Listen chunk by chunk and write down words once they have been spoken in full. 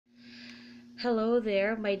Hello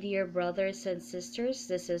there, my dear brothers and sisters.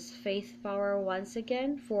 This is Faith Power once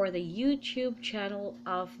again for the YouTube channel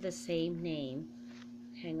of the same name.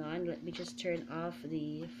 Hang on, let me just turn off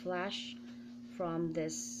the flash from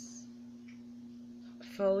this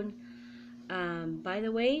phone. By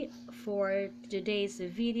the way, for today's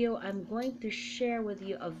video, I'm going to share with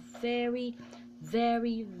you a very,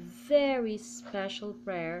 very special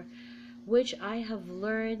prayer which I have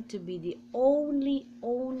learned to be the only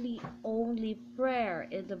prayer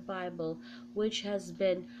in the Bible which has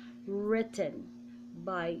been written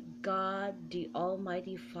by God the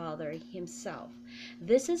Almighty Father Himself.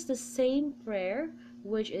 This is the same prayer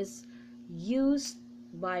which is used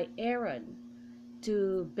by Aaron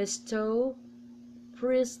to bestow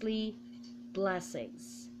priestly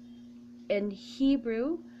blessings. In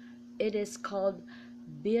Hebrew, it is called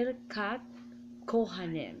Birkat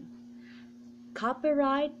Kohanim.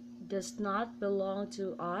 Copyright does not belong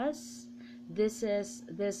to us. This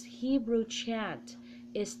Hebrew chant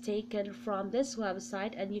is taken from this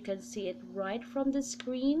website, and you can see it right from the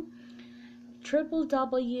screen,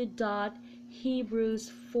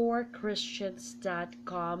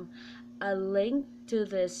 www.hebrews4christians.com. A link to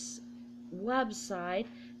this website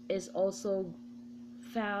is also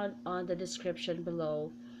found on the description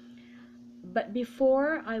below. But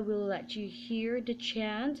before I will let you hear the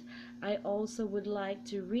chant, I also would like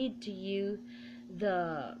to read to you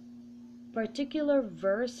the particular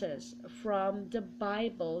verses from the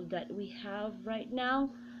Bible that we have right now,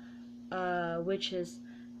 which is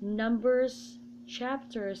Numbers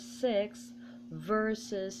chapter 6,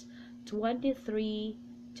 verses 23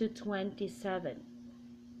 to 27.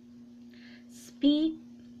 Speak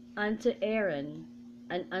unto Aaron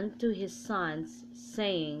and unto his sons,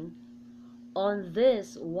 saying, On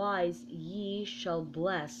this wise ye shall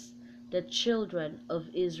bless the children of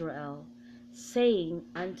Israel, saying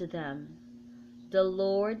unto them, The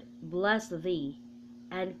Lord bless thee,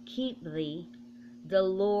 and keep thee. The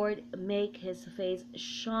Lord make his face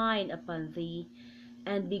shine upon thee,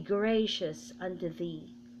 and be gracious unto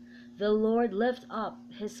thee. The Lord lift up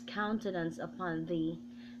his countenance upon thee,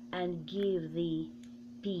 and give thee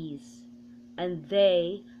peace. And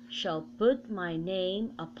they shall put my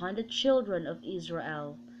name upon the children of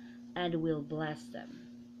Israel, and will bless them.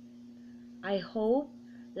 I hope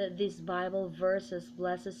that these Bible verses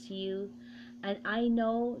blesses you, and I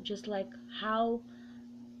know just like how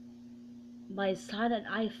my son and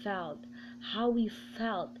I felt, how we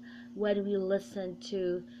felt when we listened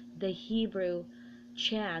to the Hebrew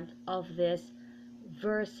chant of these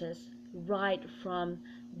verses right from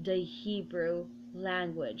the Hebrew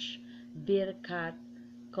language, Birkat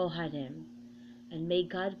Kohanim. And may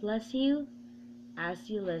God bless you as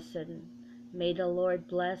you listen. May the Lord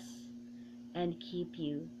bless and keep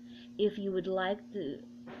you. If you would like to,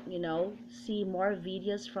 see more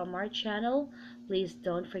videos from our channel, please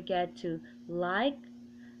don't forget to like,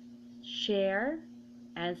 share,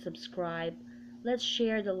 and subscribe. Let's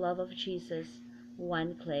share the love of Jesus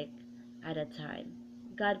one click at a time.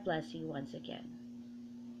 God bless you once again.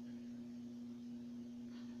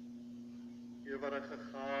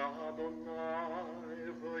 יברכך אדוני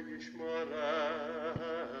וישמרך,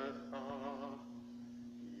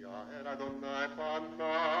 יאר אדוני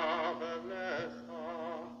פניו אליך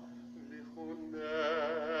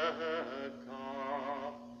ויחונך,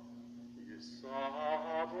 יישא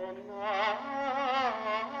אדוני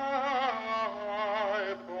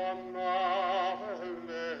פניו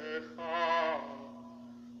אליך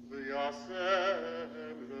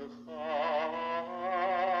וישם לך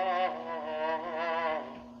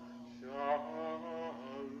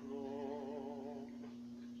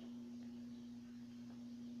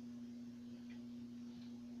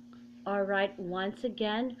All right, once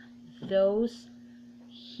again, those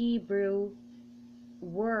Hebrew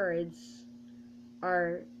words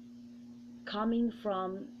are coming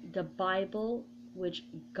from the Bible which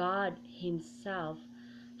God Himself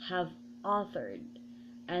have authored,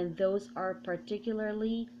 and those are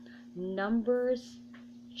particularly Numbers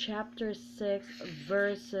chapter 6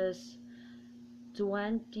 verses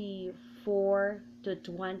 24 to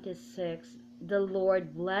 26. The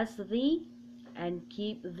Lord bless thee and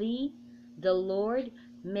keep thee. The Lord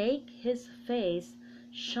make his face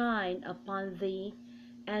shine upon thee,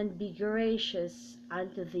 and be gracious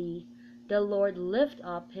unto thee. The Lord lift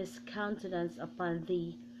up his countenance upon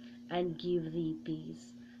thee, and give thee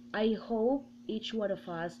peace. I hope each one of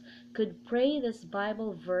us could pray these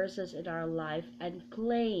Bible verses in our life and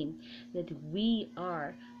claim that we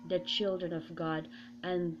are the children of God,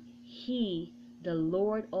 and He, the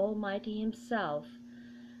Lord Almighty Himself,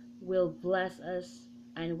 will bless us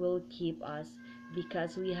and will keep us.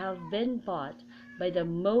 because we have been bought by the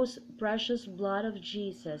most precious blood of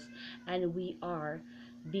Jesus, and we are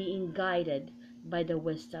being guided by the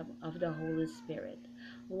wisdom of the Holy Spirit.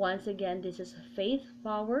 Once again, this is Faith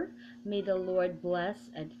Power. May the Lord bless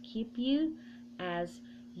and keep you as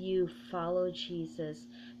you follow Jesus.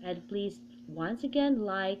 And please, once again,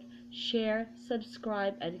 like, share,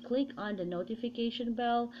 subscribe, and click on the notification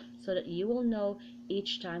bell so that you will know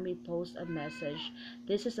each time we post a message.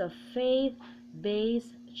 This is a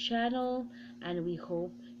faith-based channel, and we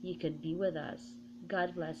hope you could be with us.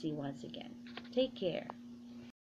 God bless you once again. Take care.